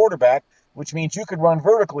to the quarterback, which means you could run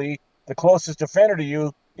vertically. The closest defender to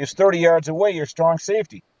you is 30 yards away, your strong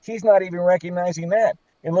safety. He's not even recognizing that.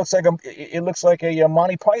 It looks like a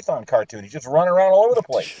Monty Python cartoon. He's just running around all over the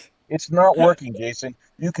place. It's not working, Jason.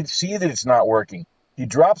 You can see that it's not working. He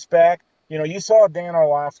drops back. You saw Dan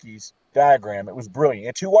Orlovsky's diagram. It was brilliant. He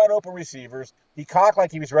had 2 wide open receivers. He cocked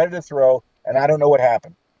like he was ready to throw, and I don't know what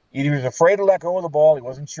happened. Either he was afraid to let go of the ball, he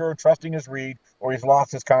wasn't sure, trusting his read, or he's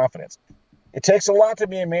lost his confidence. It takes a lot to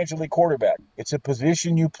be a major league quarterback. It's a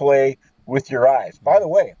position you play with your eyes. By the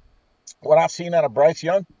way, what I've seen out of Bryce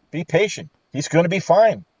Young, be patient. He's going to be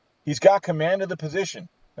fine. He's got command of the position.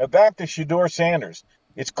 Now back to Shedeur Sanders.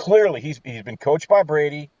 It's clearly he's been coached by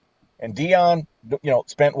Brady, and Dion,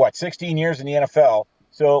 spent 16 years in the NFL,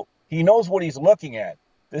 so he knows what he's looking at.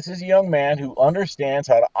 This is a young man who understands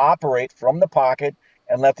how to operate from the pocket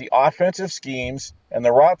and let the offensive schemes and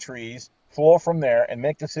the route trees flow from there and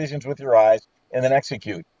make decisions with your eyes and then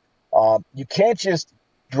execute. You can't just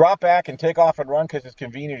drop back and take off and run because it's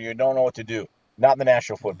convenient or you don't know what to do. Not in the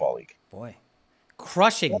National Football League. Boy,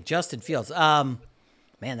 crushing Justin Fields.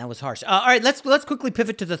 Man, that was harsh. All right, let's quickly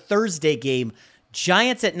pivot to the Thursday game.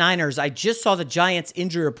 Giants at Niners. I just saw the Giants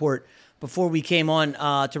injury report before we came on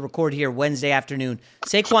to record here Wednesday afternoon.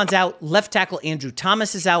 Saquon's out. Left tackle Andrew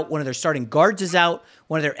Thomas is out. One of their starting guards is out.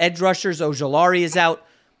 One of their edge rushers, Ojulari, is out.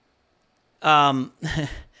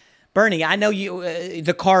 Bernie, I know you.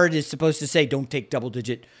 The card is supposed to say don't take double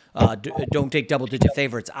digit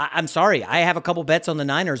favorites. I'm sorry. I have a couple bets on the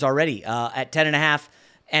Niners already at 10.5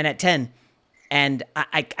 and at 10. And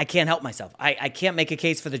I can't help myself. I can't make a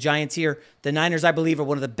case for the Giants here. The Niners, I believe, are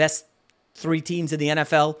one of the best 3 teams in the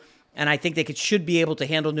NFL. And I think they should be able to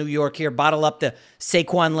handle New York here, bottle up the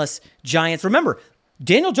Saquon-less Giants. Remember,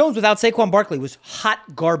 Daniel Jones without Saquon Barkley was hot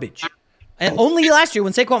garbage. And only last year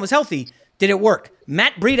when Saquon was healthy did it work.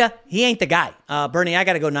 Matt Breida, he ain't the guy. Bernie, I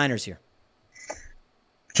got to go Niners here.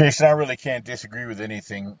 Jason, I really can't disagree with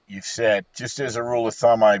anything you've said. Just as a rule of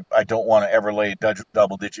thumb, I don't want to ever lay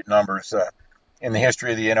double-digit numbers in the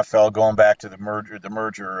history of the NFL, going back to the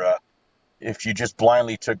merger. If you just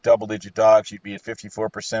blindly took double-digit dogs, you'd be at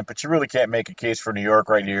 54%. But you really can't make a case for New York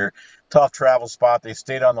right here. Tough travel spot. They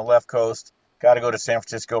stayed on the left coast. got to go to San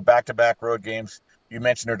Francisco, back-to-back road games. You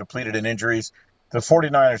mentioned they're depleted in injuries. The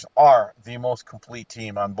 49ers are the most complete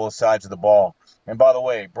team on both sides of the ball. And by the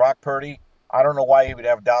way, Brock Purdy, I don't know why he would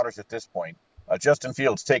have doubters at this point. Justin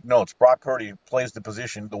Fields, take notes. Brock Purdy plays the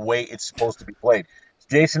position the way it's supposed to be played.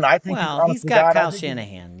 Jason, I think he's got Kyle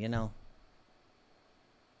Shanahan, you know.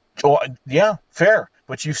 Oh, yeah, fair.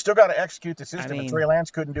 But you've still got to execute the system, and Trey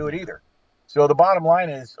Lance couldn't do it either. So the bottom line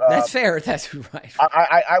is that's fair. That's right.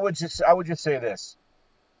 I would just say this.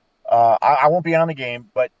 I won't be on the game,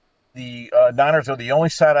 but the Niners are the only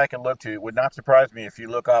side I can look to. It would not surprise me if you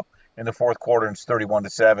look up in the fourth quarter and it's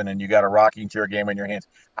 31-7 and you got a rocking chair game in your hands.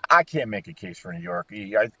 I can't make a case for New York.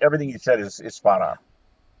 Everything you said is spot on.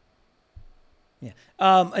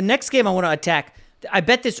 Yeah. Next game I want to attack. I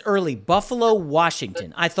bet this early. Buffalo,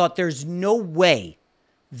 Washington. I thought there's no way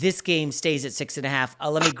this game stays at 6.5.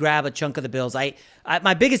 Let me grab a chunk of the Bills.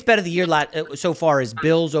 My biggest bet of the year so far is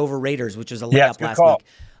Bills over Raiders, which was a layup last week.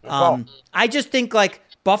 I just think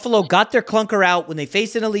Buffalo got their clunker out. When they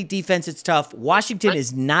face an elite defense, it's tough. Washington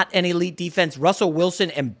is not an elite defense. Russell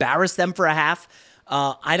Wilson embarrassed them for a half.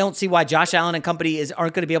 I don't see why Josh Allen and company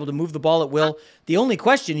aren't going to be able to move the ball at will. The only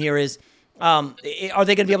question here is, are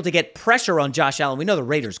they going to be able to get pressure on Josh Allen? We know the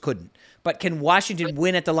Raiders couldn't. But can Washington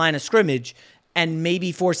win at the line of scrimmage and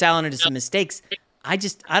maybe force Allen into some mistakes? I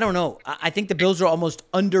don't know. I think the Bills are almost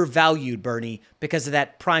undervalued, Bernie, because of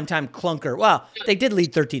that primetime clunker. Well, they did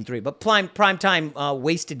lead 13-3, but primetime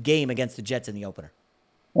wasted game against the Jets in the opener.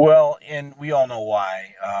 Well, and we all know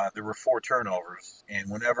why. There were 4 turnovers. And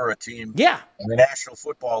whenever a team in the National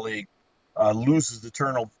Football League loses the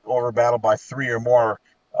turnover battle by 3 or more,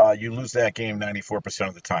 you lose that game 94%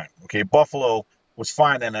 of the time. Okay, Buffalo was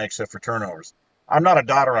fine that night except for turnovers. I'm not a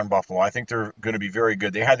doubter on Buffalo. I think they're going to be very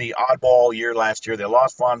good. They had the oddball year last year. They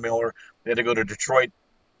lost Von Miller. They had to go to Detroit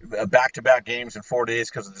back-to-back games in 4 days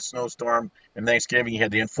because of the snowstorm and Thanksgiving. You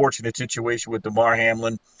had the unfortunate situation with DeMar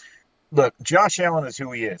Hamlin. Look, Josh Allen is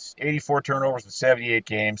who he is. 84 turnovers in 78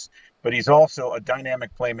 games, but he's also a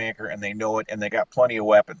dynamic playmaker, and they know it, and they got plenty of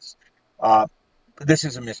weapons. This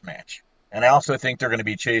is a mismatch. And I also think they're going to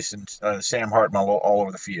be chasing Sam Hartman all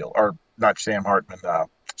over the field. Or not Sam Hartman,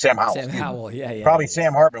 Sam Howell. Sam Howell, yeah. Probably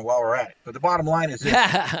Sam Hartman while we're at it. But the bottom line is this.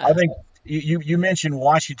 I think you mentioned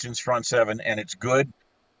Washington's front seven, and it's good.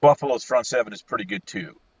 Buffalo's front seven is pretty good,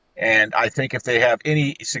 too. And I think if they have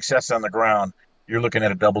any success on the ground, you're looking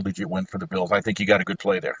at a double-digit win for the Bills. I think you got a good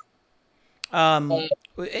play there. And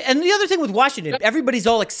the other thing with Washington, everybody's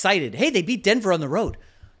all excited. Hey, they beat Denver on the road.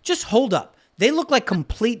 Just hold up. They look like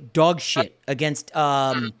complete dog shit against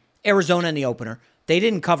Arizona in the opener. They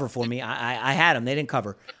didn't cover for me. I had them. They didn't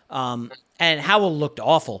cover. And Howell looked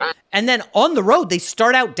awful. And then on the road, they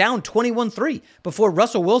start out down 21-3 before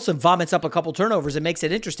Russell Wilson vomits up a couple turnovers and makes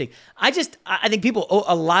it interesting. I think people,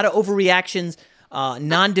 a lot of overreactions,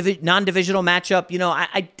 non-divisional matchup. You know,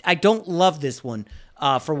 I don't love this one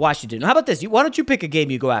for Washington. How about this? Why don't you pick a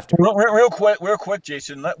game you go after? Real quick,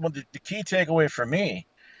 Jason. The key takeaway for me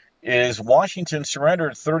is Washington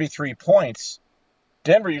surrendered 33 points.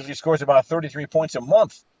 Denver usually scores about 33 points a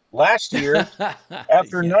month. Last year,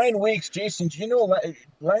 after 9 weeks, Jason, do you know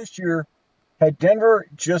last year, had Denver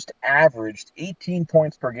just averaged 18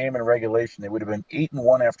 points per game in regulation, they would have been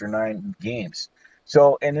 8-1 after 9 games.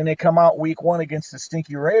 So, and then they come out week 1 against the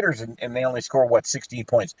stinky Raiders, and they only score, 16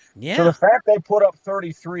 points. Yeah. So the fact they put up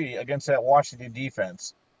 33 against that Washington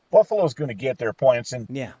defense, Buffalo's going to get their points, and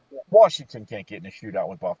Washington can't get in a shootout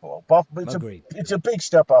with Buffalo. It's a big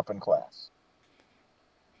step up in class.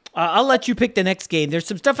 I'll let you pick the next game. There's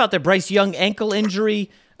some stuff out there. Bryce Young, ankle injury.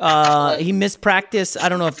 He missed practice. I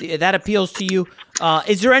don't know if that appeals to you.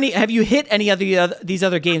 Is there any? Have you hit any of these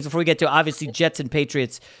other games before we get to obviously Jets and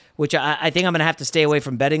Patriots, which I think I'm going to have to stay away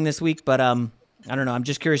from betting this week. But I don't know. I'm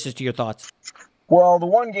just curious as to your thoughts. Well, the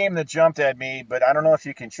one game that jumped at me, but I don't know if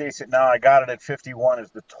you can chase it now. I got it at 51.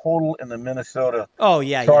 Is the total in the Minnesota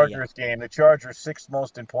Chargers game? The Chargers 6th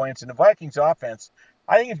most in points, and the Vikings offense,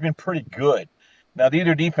 I think it's been pretty good. Now,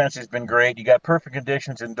 neither defense has been great. You got perfect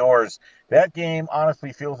conditions indoors. That game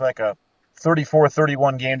honestly feels like a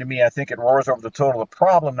 34-31 game to me. I think it roars over the total. The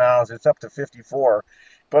problem now is it's up to 54.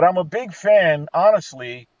 But I'm a big fan,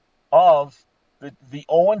 honestly, of the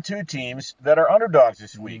 0-2 teams that are underdogs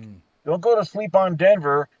this week. Don't go to sleep on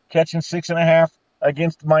Denver catching 6.5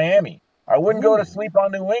 against Miami. I wouldn't go to sleep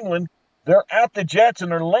on New England. They're at the Jets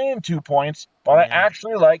and they're laying 2 points, but I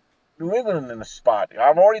actually like New England in the spot.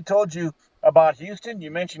 I've already told you about Houston. You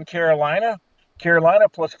mentioned Carolina. Carolina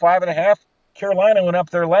plus 5.5. Carolina went up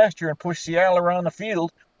there last year and pushed Seattle around the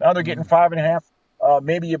field. Now they're getting 5.5.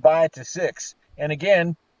 Maybe you buy it to 6. And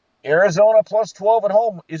again, Arizona plus 12 at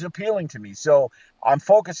home is appealing to me. So I'm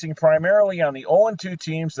focusing primarily on the 0-2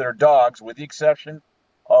 teams that are dogs, with the exception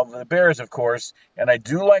of the Bears, of course. And I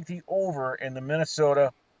do like the over in the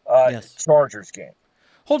Minnesota Chargers game.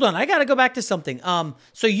 Hold on, I got to go back to something.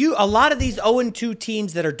 So a lot of these 0-2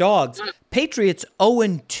 teams that are dogs, Patriots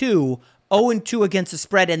 0-2 against the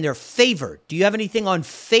spread, and they're favored. Do you have anything on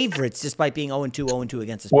favorites despite being 0-2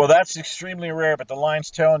 against the spread? Well, that's extremely rare, but the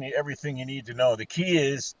line's telling you everything you need to know. The key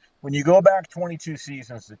is when you go back 22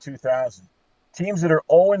 seasons to 2000, teams that are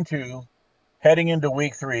 0-2 heading into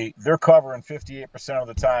week 3, they're covering 58% of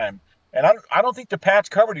the time. And I don't think the Pats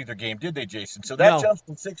covered either game, did they, Jason? So that jumps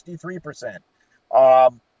to 63%.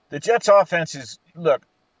 The Jets' offense is, look,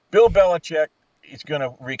 Bill Belichick is going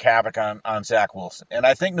to wreak havoc on Zach Wilson. And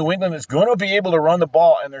I think New England is going to be able to run the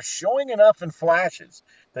ball, and they're showing enough in flashes.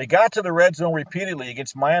 They got to the red zone repeatedly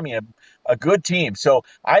against Miami, a good team. So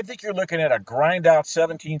I think you're looking at a grind-out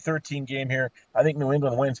 17-13 game here. I think New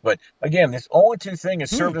England wins. But, again, this 0-2 thing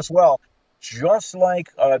has served us well, just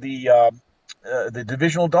like the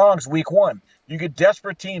divisional dogs week 1. You get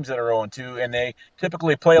desperate teams that are 0-2, and they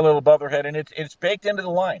typically play a little above their head, and it's baked into the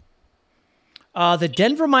line. The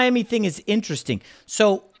Denver-Miami thing is interesting.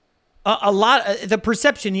 So the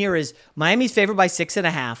perception here is Miami's favored by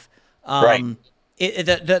 6.5. Right.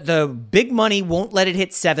 The big money won't let it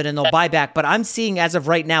hit 7, and they'll buy back. But I'm seeing, as of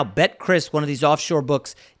right now, BetCris, one of these offshore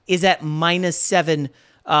books, is at -7,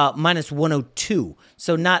 -102.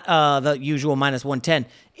 So not the usual -110.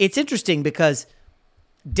 It's interesting because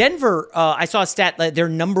Denver, I saw a stat, they're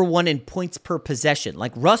number 1 in points per possession.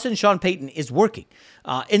 Like Russ and Sean Payton is working.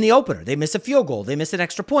 In the opener, they miss a field goal. They miss an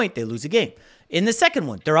extra point. They lose a game. In the second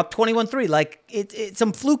one, they're up 21-3. Like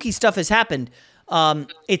some fluky stuff has happened. I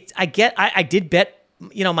did bet,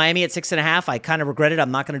 Miami at 6.5. I kind of regret it.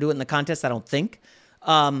 I'm not going to do it in the contest, I don't think.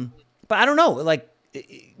 But I don't know. Like,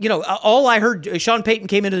 all I heard, Sean Payton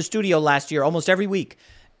came into the studio last year almost every week,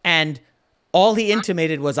 and all he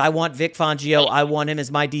intimated was, I want Vic Fangio. I want him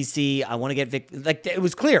as my DC. I want to get Vic. Like, it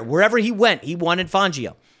was clear. Wherever he went, he wanted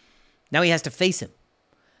Fangio. Now he has to face him.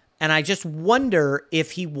 And I just wonder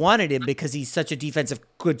if he wanted him because he's such a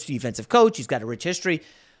good defensive coach. He's got a rich history.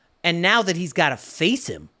 And now that he's got to face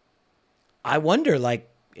him, I wonder,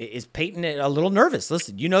 is Peyton a little nervous?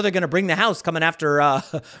 Listen, they're going to bring the house coming after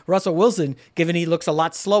Russell Wilson, given he looks a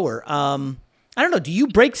lot slower. I don't know. Do you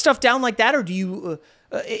break stuff down like that, or do you...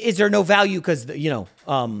 is there no value because,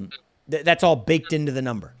 that's all baked into the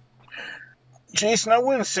number? Jason, I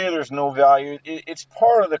wouldn't say there's no value. It's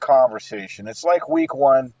part of the conversation. It's like week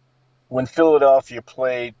 1 when Philadelphia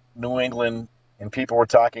played New England and people were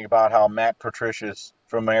talking about how Matt Patricia's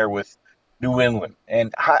familiar with New England.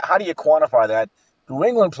 And how do you quantify that? New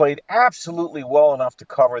England played absolutely well enough to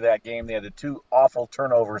cover that game. They had the 2 awful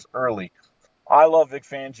turnovers early. I love Vic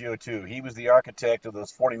Fangio, too. He was the architect of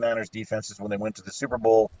those 49ers defenses when they went to the Super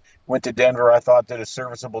Bowl, went to Denver. I thought did a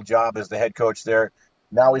serviceable job as the head coach there.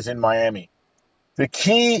 Now he's in Miami. The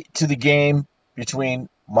key to the game between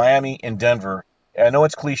Miami and Denver, I know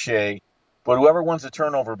it's cliche, but whoever wins the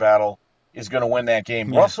turnover battle is going to win that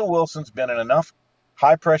game. Yeah. Russell Wilson's been in enough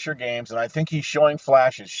high-pressure games, and I think he's showing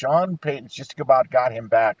flashes. Sean Payton's just about got him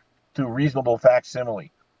back to a reasonable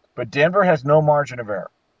facsimile. But Denver has no margin of error.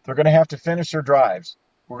 They're going to have to finish their drives.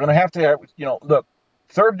 We're going to have to, look,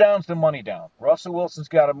 third down's the money down. Russell Wilson's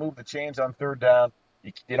got to move the chains on third down.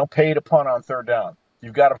 They don't pay to punt on third down.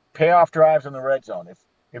 You've got to pay off drives in the red zone.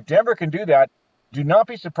 If Denver can do that, do not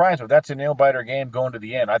be surprised if that's a nail-biter game going to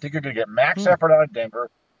the end. I think you're going to get max effort out of Denver.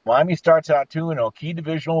 Miami starts out 2-0, key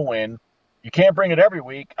divisional win. You can't bring it every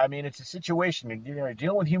week. I mean, it's a situation. You're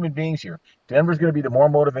dealing with human beings here. Denver's going to be the more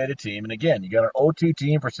motivated team. And again, you got an 0-2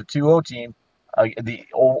 team versus a 2-0 team.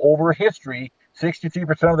 Over history,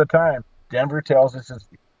 63% of the time, Denver tells us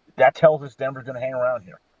Denver's going to hang around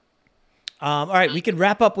here. All right, we can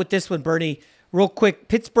wrap up with this one, Bernie, real quick.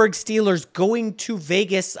 Pittsburgh Steelers going to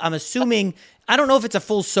Vegas. I'm assuming, I don't know if it's a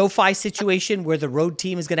full SoFi situation where the road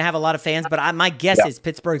team is going to have a lot of fans, but my guess is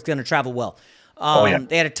Pittsburgh's going to travel well.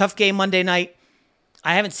 They had a tough game Monday night.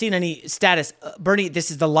 I haven't seen any status. Bernie,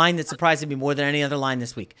 this is the line that surprised me more than any other line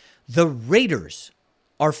this week. The Raiders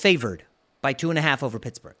are favored by 2.5 over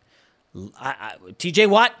Pittsburgh. TJ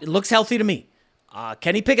Watt looks healthy to me.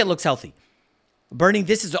 Kenny Pickett looks healthy. Bernie,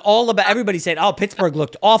 this is all about everybody saying, Pittsburgh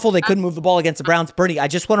looked awful. They couldn't move the ball against the Browns. Bernie, I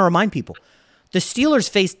just want to remind people, the Steelers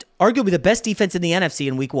faced arguably the best defense in the NFC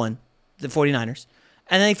in week 1, the 49ers.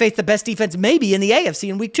 And then they faced the best defense maybe in the AFC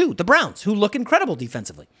in week 2, the Browns, who look incredible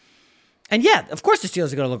defensively. And yeah, of course the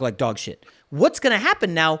Steelers are going to look like dog shit. What's going to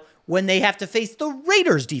happen now when they have to face the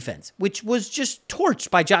Raiders defense, which was just torched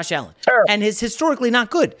by Josh Allen and is historically not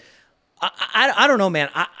good? I don't know, man.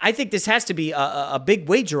 I think this has to be a big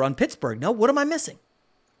wager on Pittsburgh. No, what am I missing?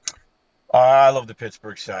 I love the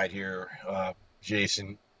Pittsburgh side here,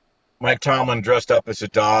 Jason. Mike Tomlin dressed up as a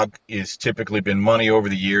dog is typically been money over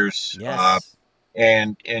the years. Yes.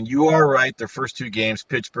 And you are right. Their first two games,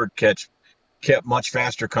 Pittsburgh kept much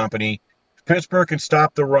faster company. If Pittsburgh can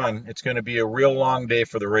stop the run, it's going to be a real long day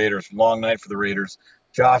for the Raiders, long night for the Raiders.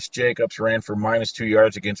 Josh Jacobs ran for -2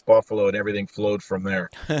 yards against Buffalo, and everything flowed from there.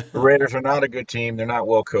 The Raiders are not a good team. They're not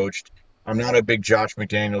well coached. I'm not a big Josh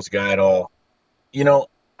McDaniels guy at all. You know,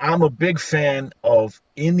 I'm a big fan of,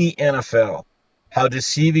 in the NFL, how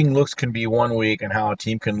deceiving looks can be one week and how a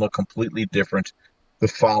team can look completely different the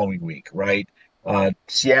following week, right?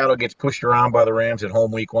 Seattle gets pushed around by the Rams at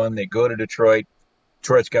home week 1. They go to Detroit.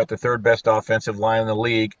 Detroit's got the third best offensive line in the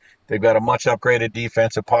league. They've got a much upgraded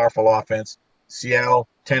defense, a powerful offense. Seattle,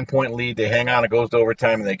 10-point lead. They hang on. It goes to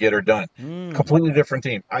overtime, and they get her done. Completely different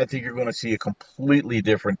team. I think you're going to see a completely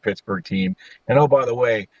different Pittsburgh team. And, oh, by the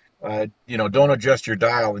way, don't adjust your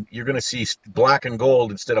dial. You're going to see black and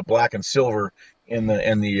gold instead of black and silver in the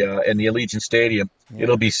Allegiant Stadium. Yeah.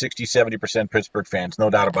 It'll be 60-70% Pittsburgh fans, no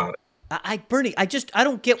doubt about it. Bernie, I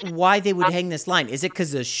don't get why they would hang this line. Is it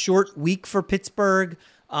because of a short week for Pittsburgh?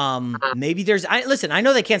 Maybe there's. Listen, I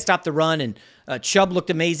know they can't stop the run, and Chubb looked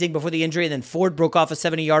amazing before the injury, and then Ford broke off a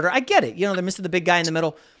 70-yarder. I get it. They're missing the big guy in the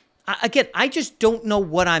middle. I just don't know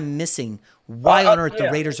what I'm missing. Why on earth the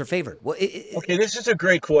Raiders are favored? Well, okay, this is a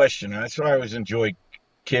great question. That's why I always enjoy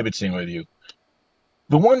kibitzing with you.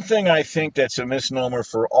 The one thing I think that's a misnomer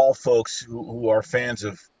for all folks who are fans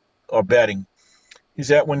of betting is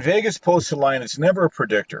that when Vegas posts a line, it's never a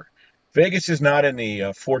predictor. Vegas is not in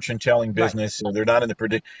the fortune-telling business. Right. They're not in the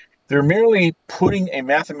predict. They're merely putting a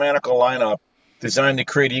mathematical lineup designed to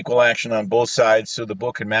create equal action on both sides so the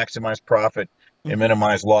book can maximize profit and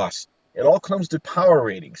minimize loss. It all comes to power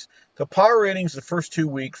ratings. The power ratings the first 2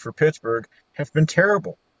 weeks for Pittsburgh have been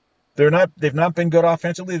terrible. They've not been good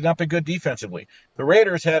offensively. They've not been good defensively. The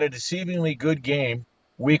Raiders had a deceivingly good game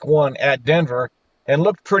week 1 at Denver and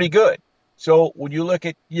looked pretty good. So when you look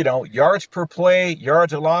at, yards per play,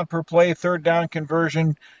 yards allowed per play, third down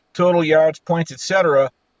conversion, total yards, points, etc.,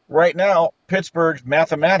 right now, Pittsburgh's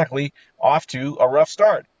mathematically off to a rough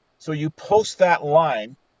start. So you post that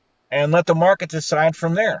line and let the market decide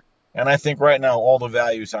from there. And I think right now all the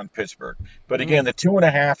value is on Pittsburgh. But again, the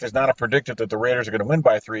 2.5 is not a predictor that the Raiders are going to win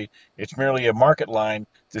by 3. It's merely a market line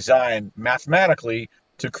designed mathematically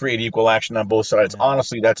to create equal action on both sides. Yeah.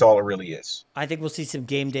 Honestly, that's all it really is. I think we'll see some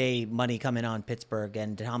game day money coming on Pittsburgh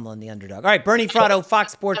and Tomlin the underdog. All right, Bernie Fratto,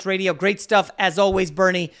 Fox Sports Radio. Great stuff as always,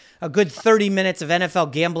 Bernie. A good 30 minutes of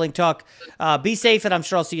NFL gambling talk. Be safe, and I'm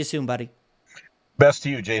sure I'll see you soon, buddy. Best to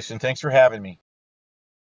you, Jason. Thanks for having me.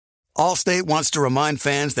 Allstate wants to remind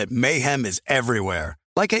fans that mayhem is everywhere,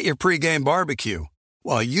 like at your pregame barbecue.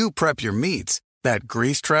 While you prep your meats, that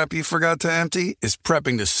grease trap you forgot to empty is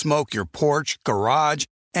prepping to smoke your porch, garage,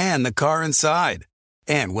 and the car inside.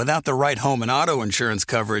 And without the right home and auto insurance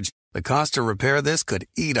coverage, the cost to repair this could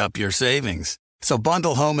eat up your savings. So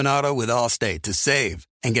bundle home and auto with Allstate to save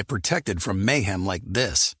and get protected from mayhem like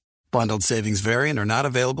this. Bundled savings vary and are not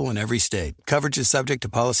available in every state. Coverage is subject to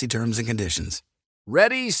policy terms and conditions.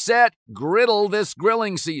 Ready, set, griddle this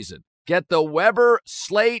grilling season. Get the Weber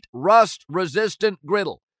Slate Rust-Resistant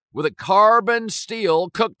Griddle with a carbon steel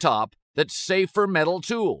cooktop that's safe for metal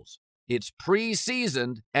tools. It's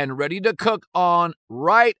pre-seasoned and ready to cook on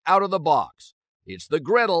right out of the box. It's the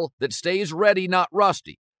griddle that stays ready, not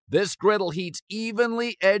rusty. This griddle heats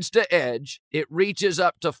evenly edge to edge. It reaches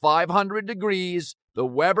up to 500 degrees. The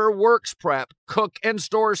Weber Works Prep cook and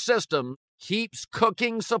store system keeps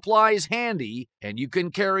cooking supplies handy, and you can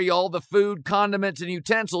carry all the food, condiments, and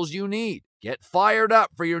utensils you need. Get fired up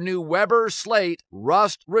for your new Weber Slate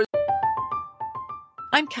Rust.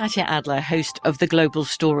 I'm Katya Adler, host of The Global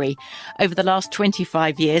Story. Over the last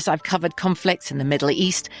 25 years, I've covered conflicts in the Middle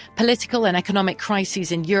East, political and economic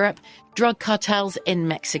crises in Europe, drug cartels in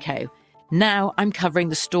Mexico. Now I'm covering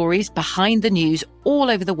the stories behind the news all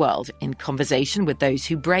over the world in conversation with those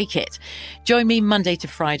who break it. Join me Monday to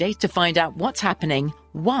Friday to find out what's happening,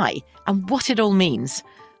 why, and what it all means.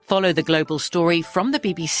 Follow The Global Story from the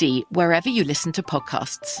BBC wherever you listen to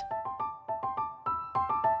podcasts.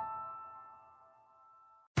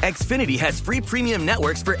 Xfinity has free premium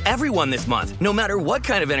networks for everyone this month, no matter what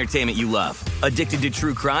kind of entertainment you love. Addicted to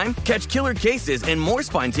true crime? Catch killer cases and more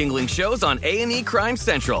spine-tingling shows on A&E Crime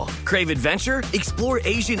Central. Crave adventure? Explore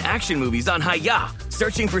Asian action movies on Hi-YAH.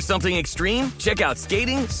 Searching for something extreme? Check out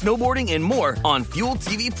skating, snowboarding, and more on Fuel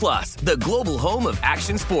TV Plus, the global home of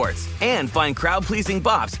action sports. And find crowd-pleasing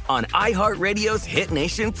bops on iHeartRadio's Hit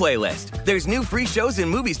Nation playlist. There's new free shows and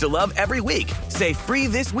movies to love every week. Say free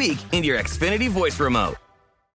this week in your Xfinity voice remote.